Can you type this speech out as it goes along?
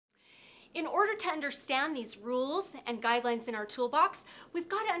In order to understand these rules and guidelines in our toolbox, we've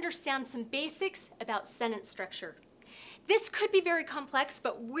got to understand some basics about sentence structure. This could be very complex,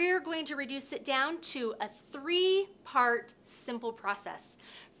 but we're going to reduce it down to a 3-part simple process.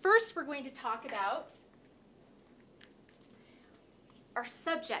 First, we're going to talk about our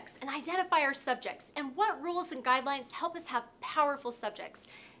subjects and identify our subjects and what rules and guidelines help us have powerful subjects.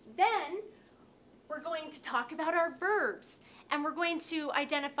 Then, we're going to talk about our verbs. And we're going to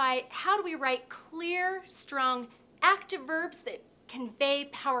identify how do we write clear, strong, active verbs that convey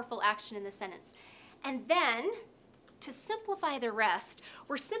powerful action in the sentence. And then, to simplify the rest,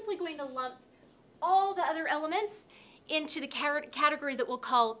 we're simply going to lump all the other elements into the category that we'll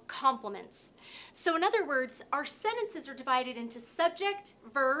call complements. So in other words, our sentences are divided into subject,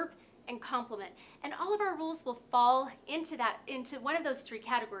 verb, and complement. And all of our rules will fall into one of those 3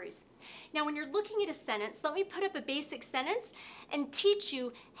 categories. Now, when you're looking at a sentence, let me put up a basic sentence and teach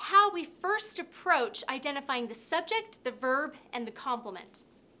you how we first approach identifying the subject, the verb, and the complement.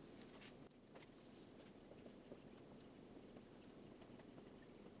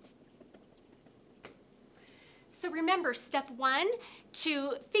 So remember, step 1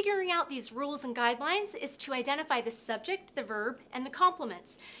 to figuring out these rules and guidelines is to identify the subject, the verb, and the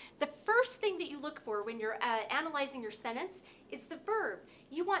complements. The first thing that you look for when you're analyzing your sentence is the verb.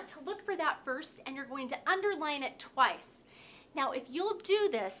 You want to look for that first, and you're going to underline it twice. Now, if you'll do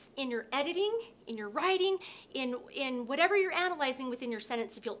this in your editing, in your writing, in whatever you're analyzing within your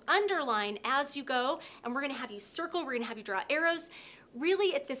sentence, if you'll underline as you go, and we're going to have you circle, we're going to have you draw arrows,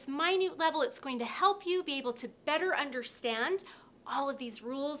 really at this minute level, it's going to help you be able to better understand all of these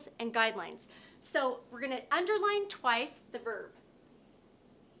rules and guidelines. So we're going to underline twice the verb.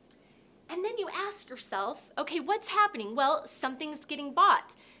 And then you ask yourself, okay, what's happening? Well, something's getting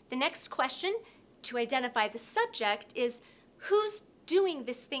bought. The next question to identify the subject is who's doing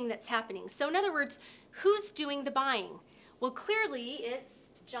this thing that's happening? So in other words, who's doing the buying? Well, clearly it's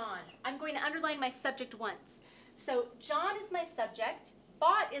John. I'm going to underline my subject once. So John is my subject,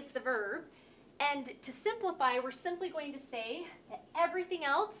 bought is the verb, and to simplify, we're simply going to say that everything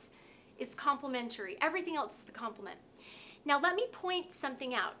else is complementary. Everything else is the complement. Now let me point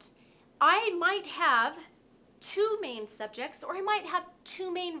something out. I might have 2 main subjects, or I might have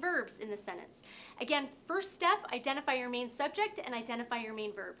 2 main verbs in the sentence. Again, first step, identify your main subject and identify your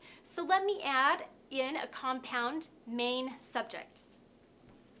main verb. So let me add in a compound main subject.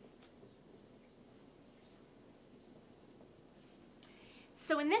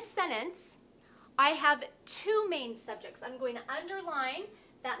 So in this sentence, I have 2 main subjects. I'm going to underline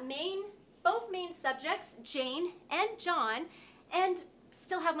that both main subjects, Jane and John, and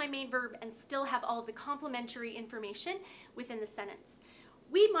still have my main verb and still have all the complementary information within the sentence.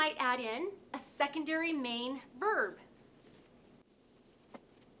 We might add in a secondary main verb.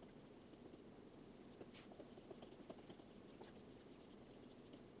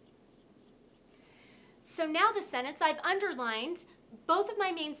 So now the sentence, I've underlined both of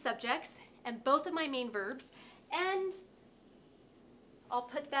my main subjects and both of my main verbs, and I'll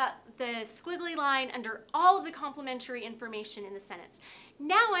put the squiggly line under all of the complementary information in the sentence.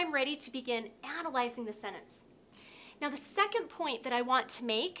 Now I'm ready to begin analyzing the sentence. Now the second point that I want to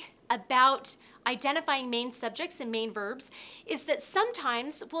make about identifying main subjects and main verbs is that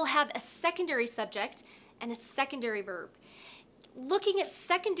sometimes we'll have a secondary subject and a secondary verb. Looking at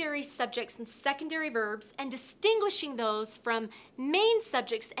secondary subjects and secondary verbs and distinguishing those from main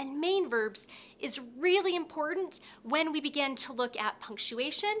subjects and main verbs is really important when we begin to look at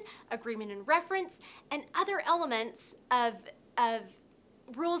punctuation, agreement and reference, and other elements of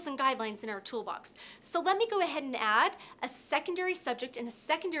rules and guidelines in our toolbox. So let me go ahead and add a secondary subject and a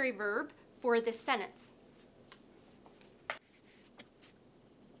secondary verb for this sentence.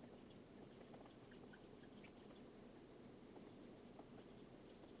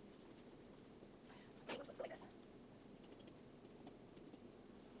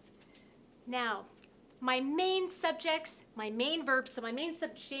 Now, my main subjects, my main verbs, so my main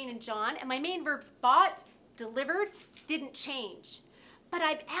subjects, Jane and John, and my main verbs, bought, delivered, didn't change. But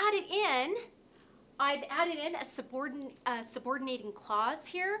I've added in a subordinating clause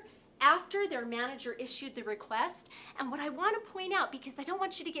here after their manager issued the request. And what I want to point out, because I don't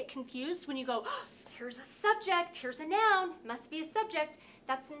want you to get confused when you go, oh, here's a subject, here's a noun, must be a subject.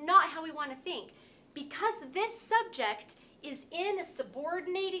 That's not how we want to think. Because this subject is in a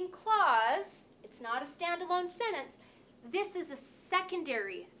subordinating clause, it's not a standalone sentence, this is a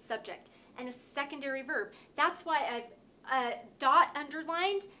secondary subject and a secondary verb. That's why I've dot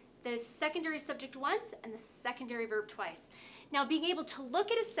underlined the secondary subject once and the secondary verb twice. Now, being able to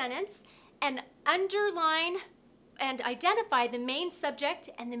look at a sentence and underline and identify the main subject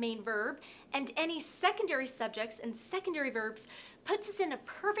and the main verb, and any secondary subjects and secondary verbs puts us in a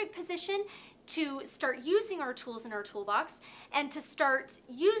perfect position to start using our tools in our toolbox and to start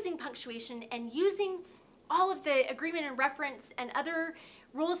using punctuation and using all of the agreement and reference and other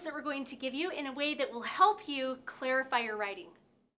rules that we're going to give you in a way that will help you clarify your writing.